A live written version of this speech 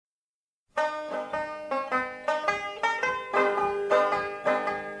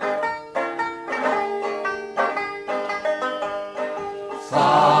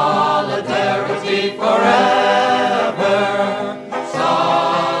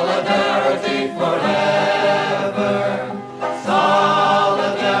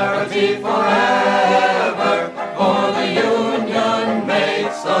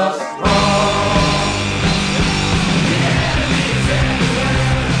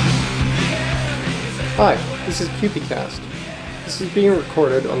Hi, this is CUPEcast. This is being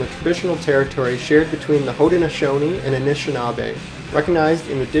recorded on the traditional territory shared between the Haudenosaunee and Anishinaabe, recognized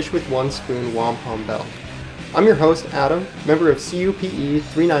in the Dish with One Spoon Wampum Belt. I'm your host, Adam, member of CUPE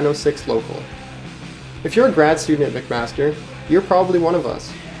 3906 Local. If you're a grad student at McMaster, you're probably one of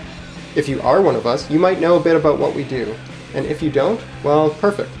us. If you are one of us, you might know a bit about what we do. And if you don't, well,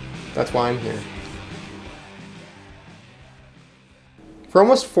 perfect. That's why I'm here. For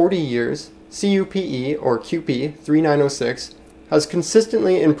almost 40 years, CUPE, or CUPE 3906, has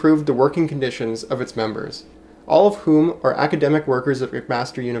consistently improved the working conditions of its members, all of whom are academic workers at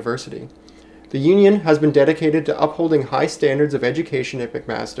McMaster University. The union has been dedicated to upholding high standards of education at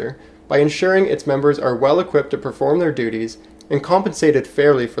McMaster by ensuring its members are well equipped to perform their duties and compensated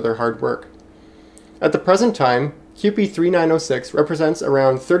fairly for their hard work. At the present time, CUPE 3906 represents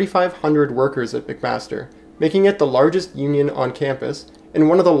around 3,500 workers at McMaster, making it the largest union on campus and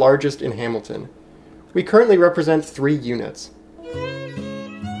one of the largest in Hamilton. We currently represent 3 units.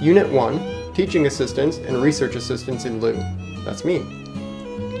 Unit 1, Teaching Assistants and Research Assistants in lieu. That's me.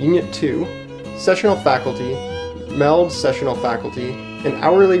 Unit 2, Sessional Faculty, MELD Sessional Faculty, and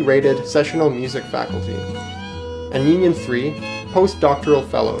Hourly Rated Sessional Music Faculty. And Union 3, Postdoctoral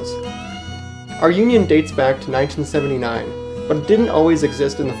Fellows. Our union dates back to 1979, but it didn't always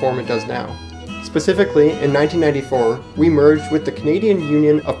exist in the form it does now. Specifically, in 1994, we merged with the Canadian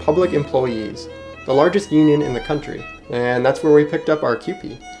Union of Public Employees, the largest union in the country, and that's where we picked up our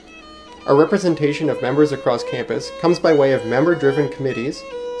CUPE. Our representation of members across campus comes by way of member-driven committees,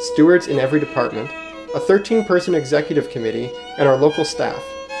 stewards in every department, a 13-person executive committee, and our local staff.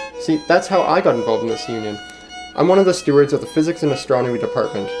 See, that's how I got involved in this union. I'm one of the stewards of the Physics and Astronomy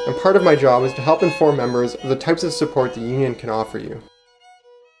department, and part of my job is to help inform members of the types of support the union can offer you.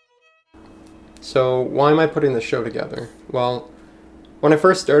 So, why am I putting this show together? Well, when I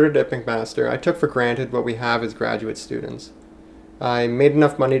first started at McMaster, I took for granted what we have as graduate students. I made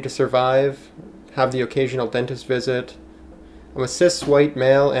enough money to survive, have the occasional dentist visit. I'm a cis white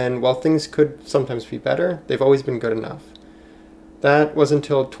male, and while things could sometimes be better, they've always been good enough. That was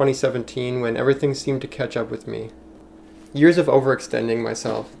until 2017 when everything seemed to catch up with me. Years of overextending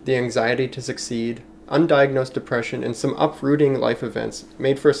myself, the anxiety to succeed, undiagnosed depression, and some uprooting life events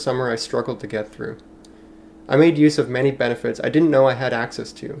made for a summer I struggled to get through. I made use of many benefits I didn't know I had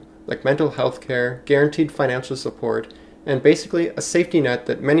access to, like mental health care, guaranteed financial support, and basically a safety net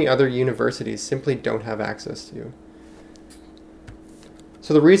that many other universities simply don't have access to.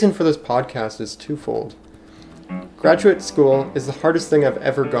 So the reason for this podcast is twofold. Graduate school is the hardest thing I've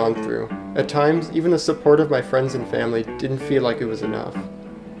ever gone through. At times, even the support of my friends and family didn't feel like it was enough.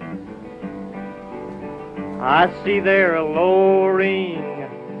 I see they're lowering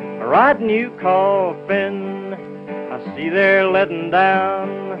a right new coffin. I see they're letting down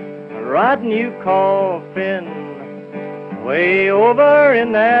a right new coffin. Way over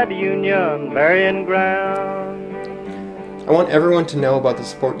in that Union burying ground. I want everyone to know about the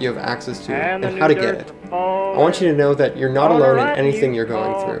support you have access to and how to get it. I want you to know that you're not alone in anything you're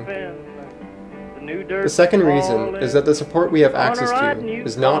going through. The second reason is that the support we have access to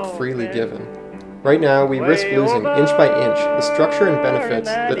is not freely given. Right now, we risk losing inch by inch the structure and benefits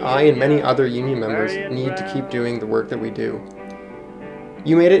that I and many other union members need to keep doing the work that we do.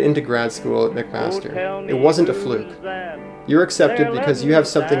 You made it into grad school at McMaster. It wasn't a fluke. You're accepted because you have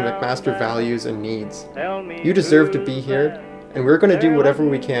something McMaster values and needs. You deserve to be here, and we're going to do whatever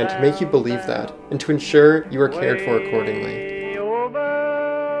we can to make you believe that and to ensure you are cared for accordingly.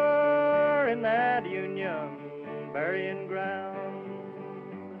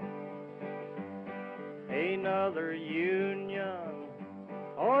 Another union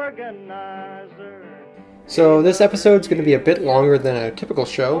organizer. So this episode's going to be a bit longer than a typical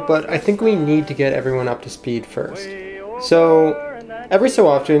show, but I think we need to get everyone up to speed first. So, every so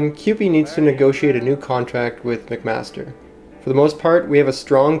often, CUPE needs to negotiate a new contract with McMaster. For the most part, we have a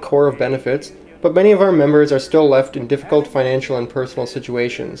strong core of benefits, but many of our members are still left in difficult financial and personal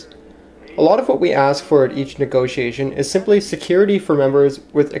situations. A lot of what we ask for at each negotiation is simply security for members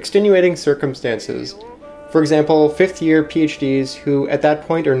with extenuating circumstances. For example, fifth-year PhDs who at that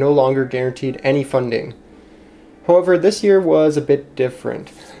point are no longer guaranteed any funding. However, this year was a bit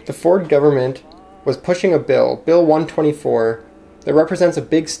different. The Ford government was pushing a bill, Bill 124, that represents a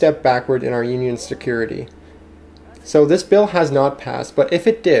big step backward in our union's security. So this bill has not passed, but if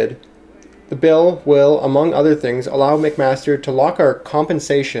it did, the bill will, among other things, allow McMaster to lock our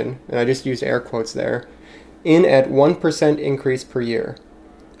compensation, and I just used air quotes there, in at 1% increase per year.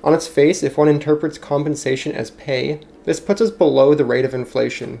 On its face, if one interprets compensation as pay, this puts us below the rate of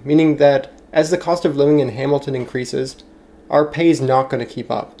inflation, meaning that as the cost of living in Hamilton increases, our pay is not going to keep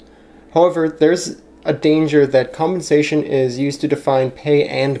up. However, there's a danger that compensation is used to define pay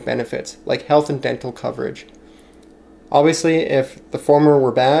and benefits, like health and dental coverage. Obviously, if the former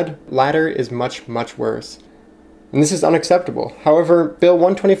were bad, latter is much, much worse. And this is unacceptable. However, Bill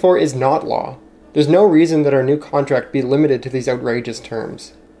 124 is not law. There's no reason that our new contract be limited to these outrageous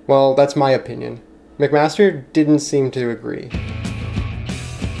terms. Well, that's my opinion. McMaster didn't seem to agree.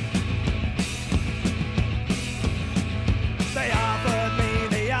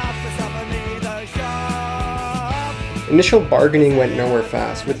 Initial bargaining went nowhere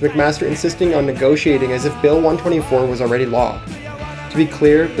fast, with McMaster insisting on negotiating as if Bill 124 was already law. To be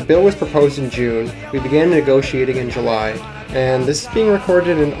clear, the bill was proposed in June, we began negotiating in July, and this is being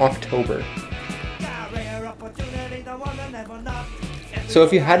recorded in October. So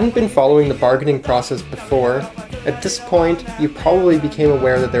if you hadn't been following the bargaining process before, at this point you probably became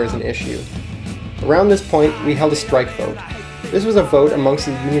aware that there was an issue. Around this point, we held a strike vote. This was a vote amongst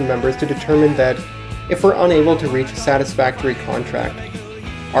the union members to determine that if we're unable to reach a satisfactory contract,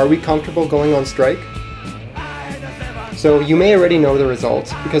 are we comfortable going on strike? So you may already know the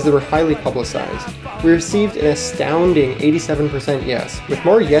results because they were highly publicized. We received an astounding 87% yes, with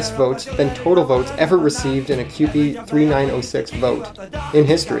more yes votes than total votes ever received in a CUPE 3906 vote in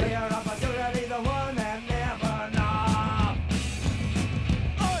history.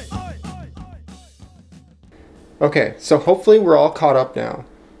 Okay, so hopefully we're all caught up now.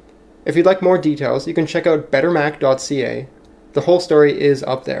 If you'd like more details, you can check out bettermac.ca. The whole story is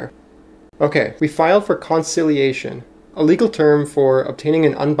up there. Okay, we filed for conciliation, a legal term for obtaining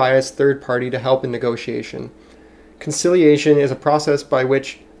an unbiased third party to help in negotiation. Conciliation is a process by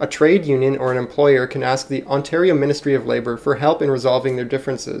which a trade union or an employer can ask the Ontario Ministry of Labour for help in resolving their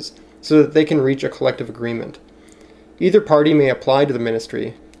differences so that they can reach a collective agreement. Either party may apply to the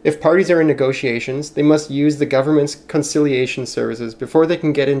ministry. If parties are in negotiations, they must use the government's conciliation services before they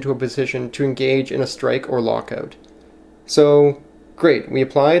can get into a position to engage in a strike or lockout. So, great, we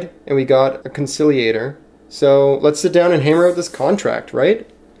applied and we got a conciliator. So let's sit down and hammer out this contract, right?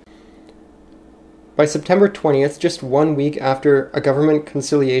 By September 20th, just 1 week after a government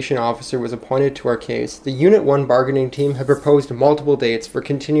conciliation officer was appointed to our case, the Unit 1 bargaining team had proposed multiple dates for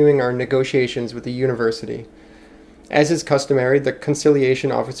continuing our negotiations with the university. As is customary, the conciliation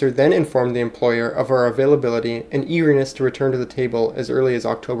officer then informed the employer of our availability and eagerness to return to the table as early as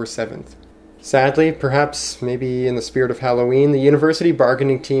October 7th. Sadly, perhaps maybe in the spirit of Halloween, the university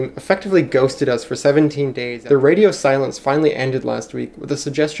bargaining team effectively ghosted us for 17 days. Their radio silence finally ended last week with a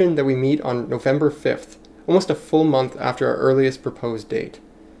suggestion that we meet on November 5th, almost a full month after our earliest proposed date.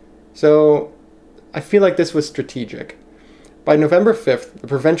 So, I feel like this was strategic. By November 5th, the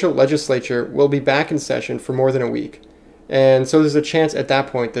provincial legislature will be back in session for more than a week, and so there's a chance at that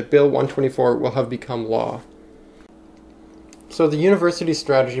point that Bill 124 will have become law. So the university's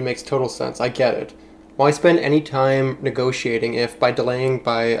strategy makes total sense, I get it. Why spend any time negotiating if, by delaying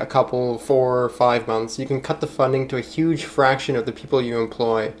by a couple, 4 or 5 months, you can cut the funding to a huge fraction of the people you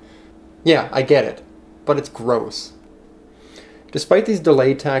employ? Yeah, I get it, but it's gross. Despite these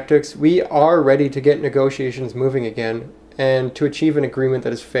delay tactics, we are ready to get negotiations moving again, and to achieve an agreement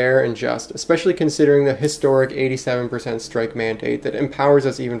that is fair and just, especially considering the historic 87% strike mandate that empowers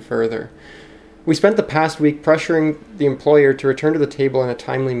us even further. We spent the past week pressuring the employer to return to the table in a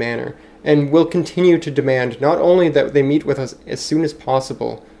timely manner, and will continue to demand not only that they meet with us as soon as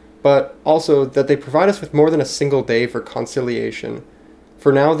possible, but also that they provide us with more than a single day for conciliation.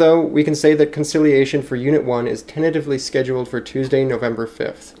 For now, though, we can say that conciliation for Unit 1 is tentatively scheduled for Tuesday, November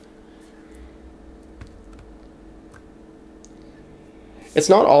 5th. It's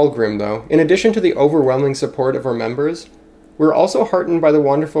not all grim, though. In addition to the overwhelming support of our members, we're also heartened by the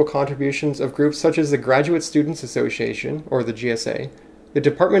wonderful contributions of groups such as the Graduate Students Association, or the GSA, the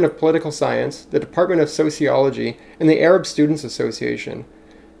Department of Political Science, the Department of Sociology, and the Arab Students Association.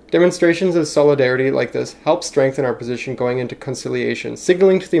 Demonstrations of solidarity like this help strengthen our position going into conciliation,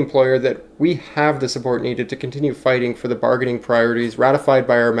 signaling to the employer that we have the support needed to continue fighting for the bargaining priorities ratified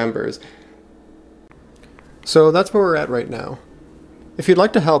by our members. So that's where we're at right now. If you'd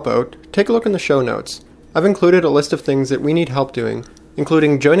like to help out, take a look in the show notes. I've included a list of things that we need help doing,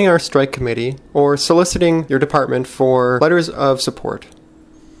 including joining our strike committee or soliciting your department for letters of support.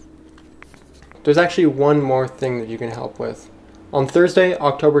 There's actually one more thing that you can help with. On Thursday,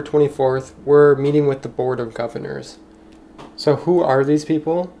 October 24th, we're meeting with the Board of Governors. So who are these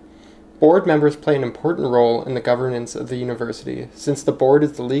people? Board members play an important role in the governance of the university, since the board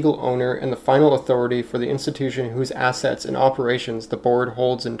is the legal owner and the final authority for the institution whose assets and operations the board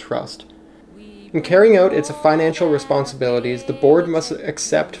holds in trust. In carrying out its financial responsibilities, the board must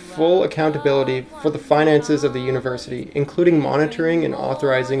accept full accountability for the finances of the university, including monitoring and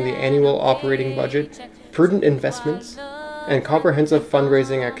authorizing the annual operating budget, prudent investments, and comprehensive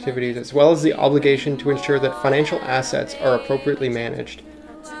fundraising activities, as well as the obligation to ensure that financial assets are appropriately managed.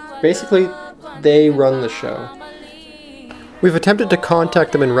 Basically, they run the show. We've attempted to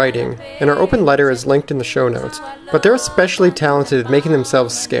contact them in writing, and our open letter is linked in the show notes, but they're especially talented at making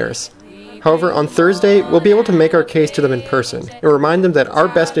themselves scarce. However, on Thursday, we'll be able to make our case to them in person and remind them that our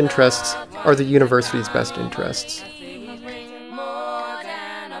best interests are the university's best interests.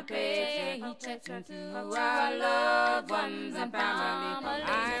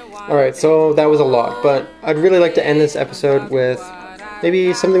 Alright, so that was a lot, but I'd really like to end this episode with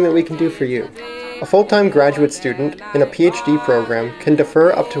maybe something that we can do for you. A full-time graduate student in a PhD program can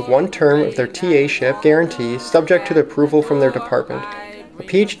defer up to one term of their TA-ship guarantee subject to the approval from their department. A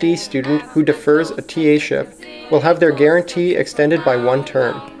PhD student who defers a TA-ship will have their guarantee extended by one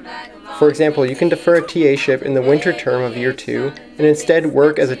term. For example, you can defer a TA-ship in the winter term of Year 2 and instead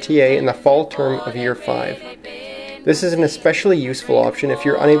work as a TA in the fall term of Year 5. This is an especially useful option if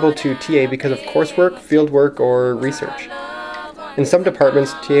you're unable to TA because of coursework, fieldwork, or research. In some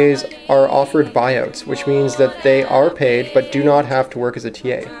departments, TAs are offered buyouts, which means that they are paid but do not have to work as a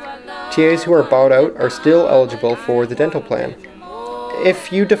TA. TAs who are bought out are still eligible for the dental plan.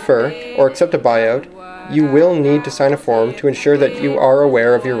 If you defer or accept a buyout, you will need to sign a form to ensure that you are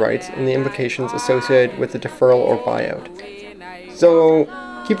aware of your rights and the implications associated with the deferral or buyout. So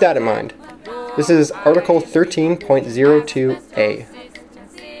keep that in mind. This is Article 13.02a.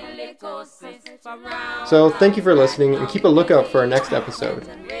 So thank you for listening and keep a lookout for our next episode.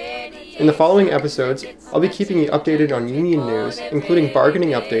 In the following episodes, I'll be keeping you updated on union news, including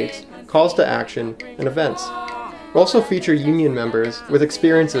bargaining updates, calls to action, and events. We'll also feature union members with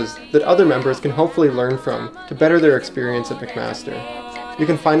experiences that other members can hopefully learn from to better their experience at McMaster. You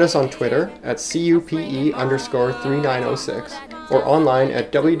can find us on Twitter at CUPE_3906 or online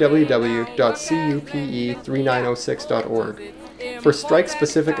at www.cupe3906.org. For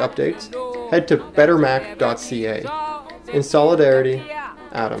strike-specific updates, head to bettermac.ca. In solidarity,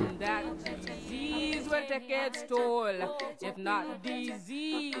 Adam. Take its toll, if not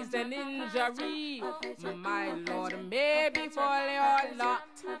disease and injury, my Lord, maybe for your lot,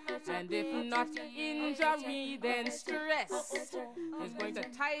 and if not injury, then stress is going to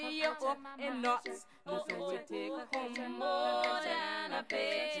tie you up in knots, and so we take home more than a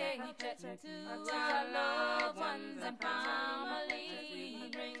paycheck to our loved ones and family. We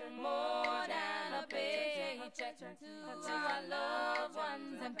bring more than a paycheck to our loved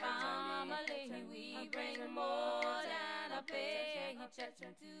ones and family. We bring more than a paycheck to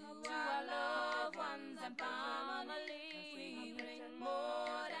our loved ones and family. We bring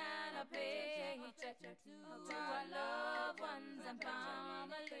more than a paycheck to our loved ones and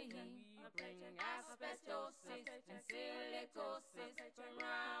family. We bring asbestosis and silicosis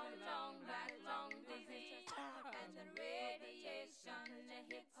around long, that long disease.